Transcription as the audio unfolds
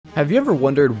Have you ever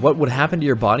wondered what would happen to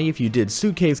your body if you did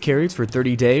suitcase carries for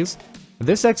 30 days?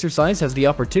 This exercise has the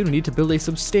opportunity to build a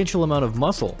substantial amount of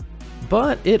muscle,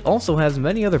 but it also has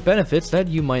many other benefits that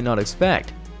you might not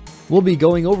expect. We'll be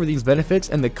going over these benefits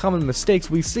and the common mistakes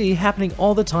we see happening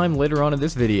all the time later on in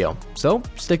this video, so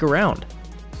stick around.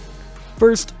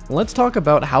 First, let's talk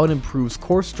about how it improves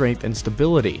core strength and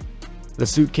stability. The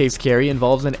suitcase carry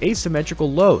involves an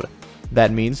asymmetrical load.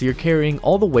 That means you're carrying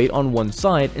all the weight on one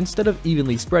side instead of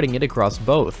evenly spreading it across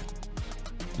both.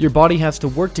 Your body has to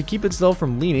work to keep itself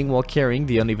from leaning while carrying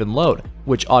the uneven load,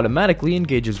 which automatically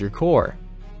engages your core.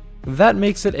 That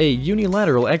makes it a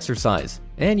unilateral exercise,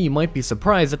 and you might be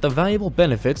surprised at the valuable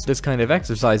benefits this kind of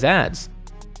exercise adds.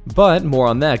 But more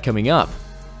on that coming up.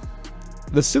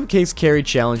 The suitcase carry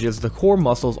challenges the core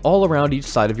muscles all around each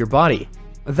side of your body.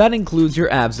 That includes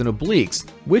your abs and obliques,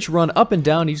 which run up and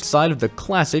down each side of the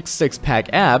classic six-pack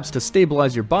abs to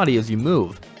stabilize your body as you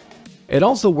move. It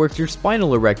also works your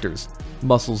spinal erectors,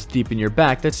 muscles deep in your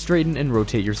back that straighten and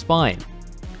rotate your spine.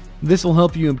 This will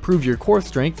help you improve your core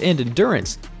strength and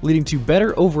endurance, leading to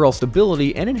better overall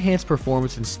stability and enhanced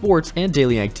performance in sports and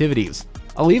daily activities.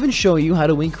 I'll even show you how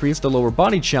to increase the lower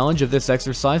body challenge of this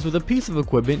exercise with a piece of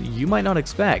equipment you might not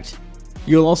expect.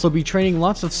 You'll also be training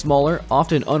lots of smaller,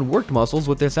 often unworked muscles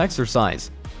with this exercise.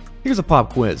 Here's a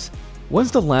pop quiz.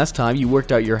 When's the last time you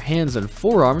worked out your hands and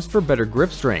forearms for better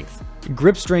grip strength?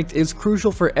 Grip strength is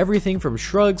crucial for everything from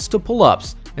shrugs to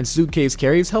pull-ups, and suitcase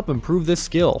carries help improve this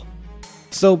skill.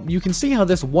 So you can see how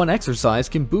this one exercise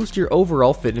can boost your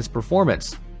overall fitness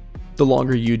performance. The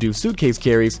longer you do suitcase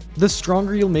carries, the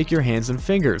stronger you'll make your hands and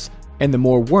fingers, and the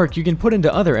more work you can put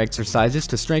into other exercises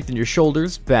to strengthen your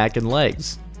shoulders, back, and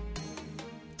legs.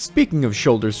 Speaking of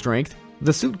shoulder strength,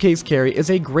 the suitcase carry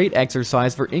is a great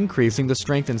exercise for increasing the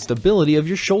strength and stability of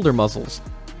your shoulder muscles,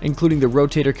 including the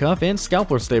rotator cuff and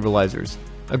scapula stabilizers,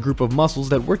 a group of muscles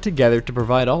that work together to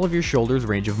provide all of your shoulders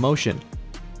range of motion.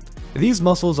 These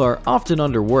muscles are often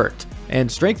underworked,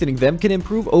 and strengthening them can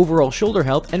improve overall shoulder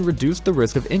health and reduce the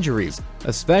risk of injuries,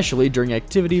 especially during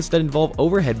activities that involve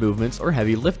overhead movements or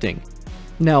heavy lifting.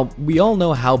 Now, we all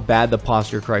know how bad the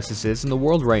posture crisis is in the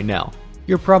world right now.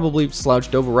 You're probably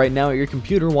slouched over right now at your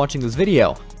computer watching this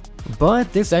video.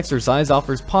 But this exercise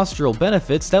offers postural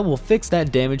benefits that will fix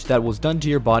that damage that was done to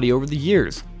your body over the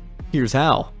years. Here's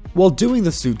how. While doing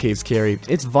the suitcase carry,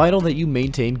 it's vital that you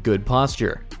maintain good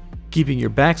posture. Keeping your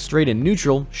back straight and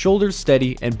neutral, shoulders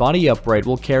steady, and body upright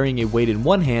while carrying a weight in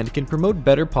one hand can promote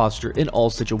better posture in all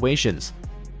situations.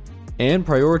 And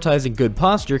prioritizing good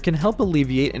posture can help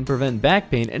alleviate and prevent back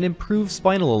pain and improve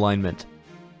spinal alignment.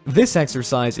 This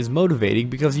exercise is motivating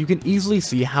because you can easily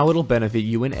see how it'll benefit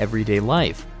you in everyday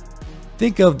life.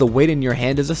 Think of the weight in your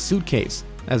hand as a suitcase,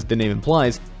 as the name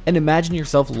implies, and imagine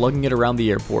yourself lugging it around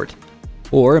the airport.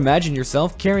 Or imagine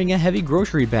yourself carrying a heavy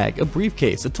grocery bag, a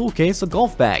briefcase, a tool case, a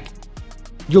golf bag.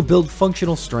 You'll build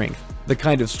functional strength, the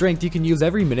kind of strength you can use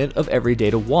every minute of every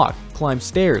day to walk, climb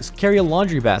stairs, carry a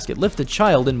laundry basket, lift a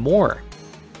child, and more.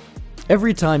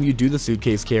 Every time you do the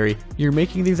suitcase carry, you're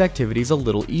making these activities a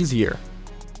little easier.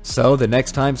 So the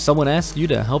next time someone asks you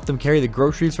to help them carry the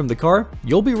groceries from the car,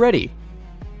 you'll be ready.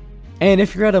 And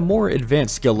if you're at a more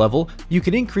advanced skill level, you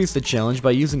can increase the challenge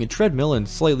by using a treadmill and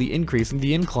slightly increasing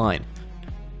the incline.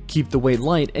 Keep the weight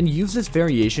light and use this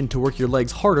variation to work your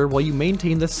legs harder while you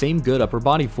maintain the same good upper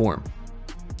body form.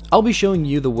 I'll be showing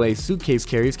you the way suitcase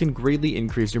carries can greatly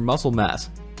increase your muscle mass.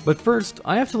 But first,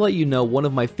 I have to let you know one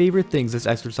of my favorite things this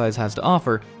exercise has to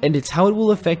offer, and it's how it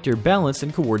will affect your balance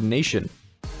and coordination.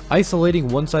 Isolating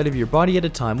one side of your body at a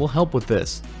time will help with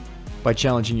this. By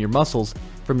challenging your muscles,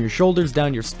 from your shoulders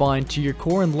down your spine to your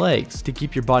core and legs to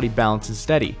keep your body balanced and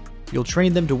steady, you'll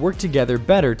train them to work together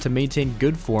better to maintain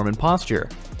good form and posture.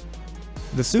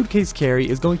 The suitcase carry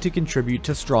is going to contribute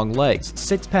to strong legs,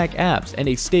 six-pack abs, and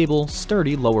a stable,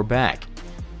 sturdy lower back.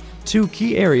 Two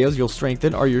key areas you'll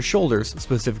strengthen are your shoulders,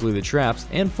 specifically the traps,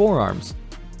 and forearms.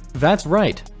 That's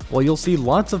right, while you'll see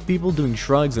lots of people doing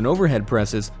shrugs and overhead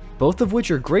presses, both of which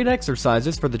are great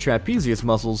exercises for the trapezius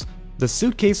muscles, the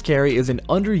suitcase carry is an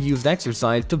underused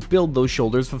exercise to build those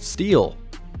shoulders of steel.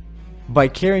 By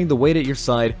carrying the weight at your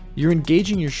side, you're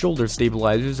engaging your shoulder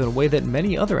stabilizers in a way that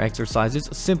many other exercises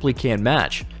simply can't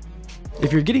match.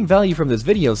 If you're getting value from this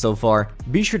video so far,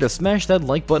 be sure to smash that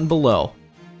like button below.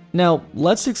 Now,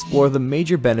 let's explore the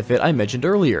major benefit I mentioned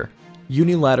earlier,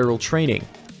 unilateral training.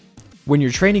 When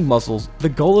you're training muscles, the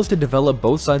goal is to develop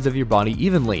both sides of your body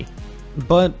evenly.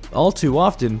 But all too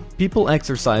often, people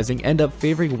exercising end up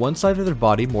favoring one side of their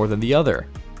body more than the other.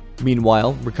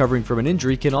 Meanwhile, recovering from an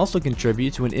injury can also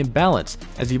contribute to an imbalance,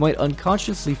 as you might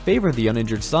unconsciously favor the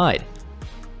uninjured side.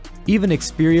 Even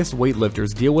experienced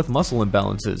weightlifters deal with muscle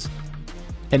imbalances.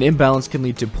 An imbalance can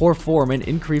lead to poor form and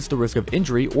increase the risk of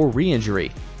injury or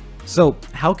re-injury. So,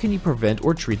 how can you prevent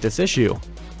or treat this issue?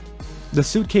 The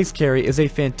suitcase carry is a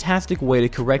fantastic way to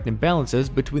correct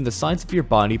imbalances between the sides of your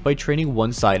body by training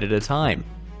one side at a time.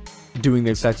 Doing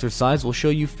this exercise will show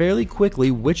you fairly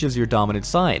quickly which is your dominant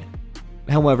side.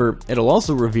 However, it'll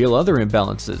also reveal other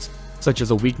imbalances, such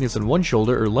as a weakness in one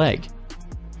shoulder or leg.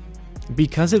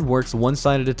 Because it works one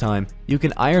side at a time, you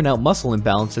can iron out muscle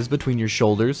imbalances between your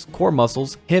shoulders, core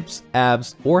muscles, hips,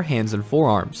 abs, or hands and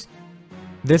forearms.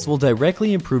 This will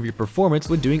directly improve your performance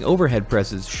when doing overhead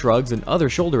presses, shrugs, and other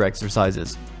shoulder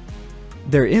exercises.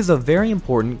 There is a very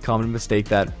important common mistake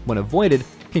that, when avoided,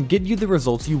 can get you the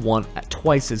results you want at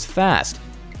twice as fast.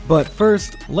 But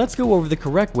first, let's go over the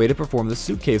correct way to perform the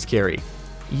suitcase carry.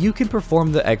 You can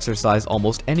perform the exercise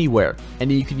almost anywhere,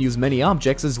 and you can use many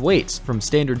objects as weights, from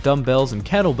standard dumbbells and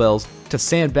kettlebells to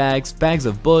sandbags, bags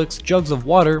of books, jugs of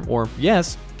water, or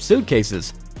yes,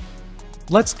 suitcases.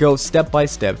 Let's go step by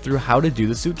step through how to do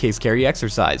the suitcase carry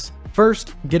exercise.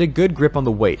 First, get a good grip on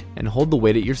the weight and hold the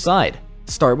weight at your side.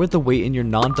 Start with the weight in your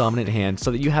non-dominant hand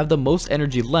so that you have the most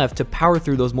energy left to power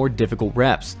through those more difficult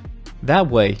reps. That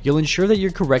way, you'll ensure that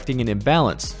you're correcting an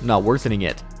imbalance, not worsening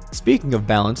it. Speaking of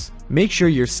balance, make sure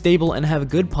you're stable and have a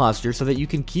good posture so that you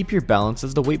can keep your balance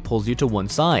as the weight pulls you to one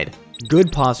side.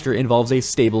 Good posture involves a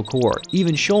stable core,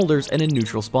 even shoulders, and a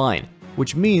neutral spine,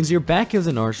 which means your back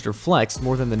isn't arched or flexed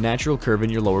more than the natural curve in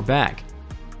your lower back.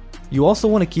 You also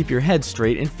want to keep your head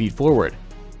straight and feet forward.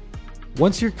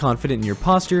 Once you're confident in your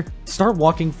posture, start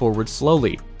walking forward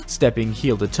slowly, stepping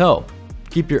heel to toe.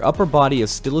 Keep your upper body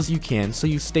as still as you can so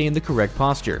you stay in the correct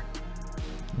posture.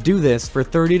 Do this for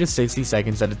 30 to 60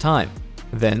 seconds at a time,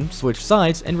 then switch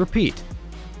sides and repeat.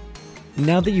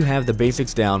 Now that you have the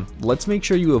basics down, let's make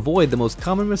sure you avoid the most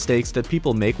common mistakes that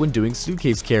people make when doing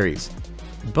suitcase carries.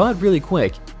 But really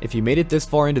quick, if you made it this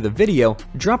far into the video,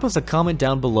 drop us a comment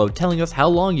down below telling us how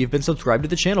long you've been subscribed to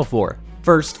the channel for.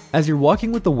 First, as you're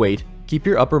walking with the weight, keep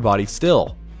your upper body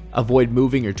still. Avoid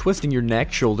moving or twisting your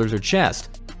neck, shoulders, or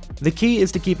chest. The key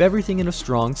is to keep everything in a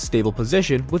strong, stable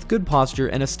position with good posture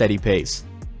and a steady pace.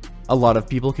 A lot of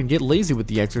people can get lazy with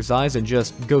the exercise and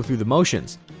just go through the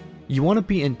motions. You want to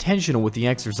be intentional with the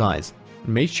exercise.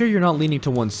 Make sure you're not leaning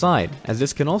to one side, as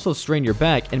this can also strain your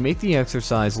back and make the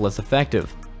exercise less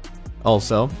effective.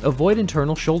 Also, avoid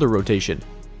internal shoulder rotation.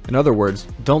 In other words,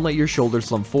 don't let your shoulders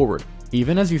slump forward,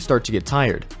 even as you start to get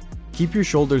tired. Keep your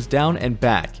shoulders down and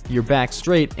back, your back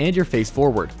straight, and your face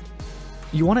forward.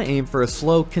 You want to aim for a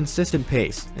slow, consistent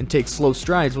pace and take slow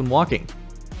strides when walking.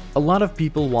 A lot of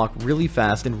people walk really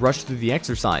fast and rush through the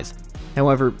exercise.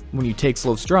 However, when you take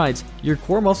slow strides, your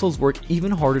core muscles work even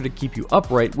harder to keep you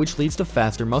upright, which leads to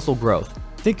faster muscle growth.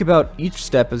 Think about each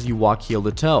step as you walk heel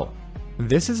to toe.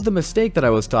 This is the mistake that I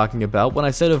was talking about when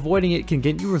I said avoiding it can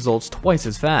get you results twice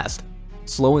as fast.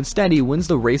 Slow and steady wins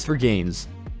the race for gains.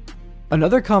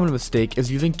 Another common mistake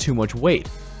is using too much weight.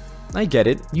 I get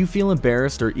it, you feel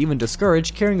embarrassed or even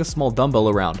discouraged carrying a small dumbbell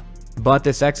around. But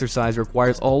this exercise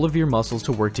requires all of your muscles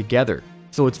to work together,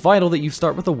 so it's vital that you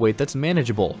start with a weight that's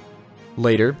manageable.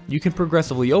 Later, you can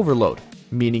progressively overload,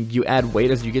 meaning you add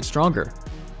weight as you get stronger.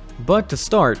 But to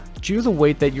start, choose a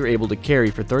weight that you're able to carry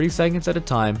for 30 seconds at a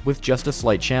time with just a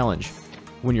slight challenge.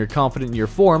 When you're confident in your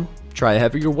form, try a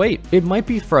heavier weight. It might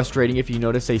be frustrating if you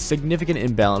notice a significant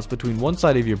imbalance between one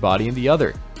side of your body and the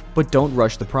other, but don't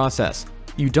rush the process.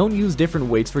 You don't use different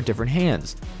weights for different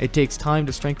hands. It takes time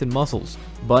to strengthen muscles,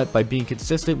 but by being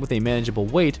consistent with a manageable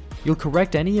weight, you'll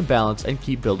correct any imbalance and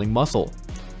keep building muscle.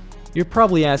 You're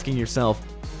probably asking yourself,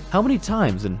 how many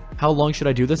times and how long should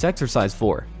I do this exercise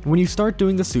for? When you start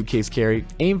doing the suitcase carry,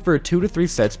 aim for 2 to 3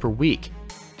 sets per week.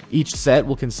 Each set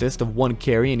will consist of 1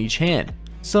 carry in each hand,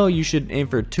 so you should aim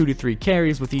for 2 to 3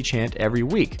 carries with each hand every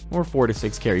week, or 4 to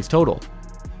 6 carries total.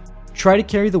 Try to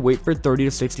carry the weight for 30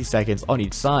 to 60 seconds on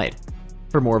each side.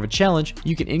 For more of a challenge,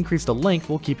 you can increase the length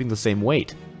while keeping the same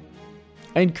weight.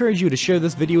 I encourage you to share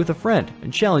this video with a friend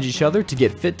and challenge each other to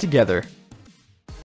get fit together.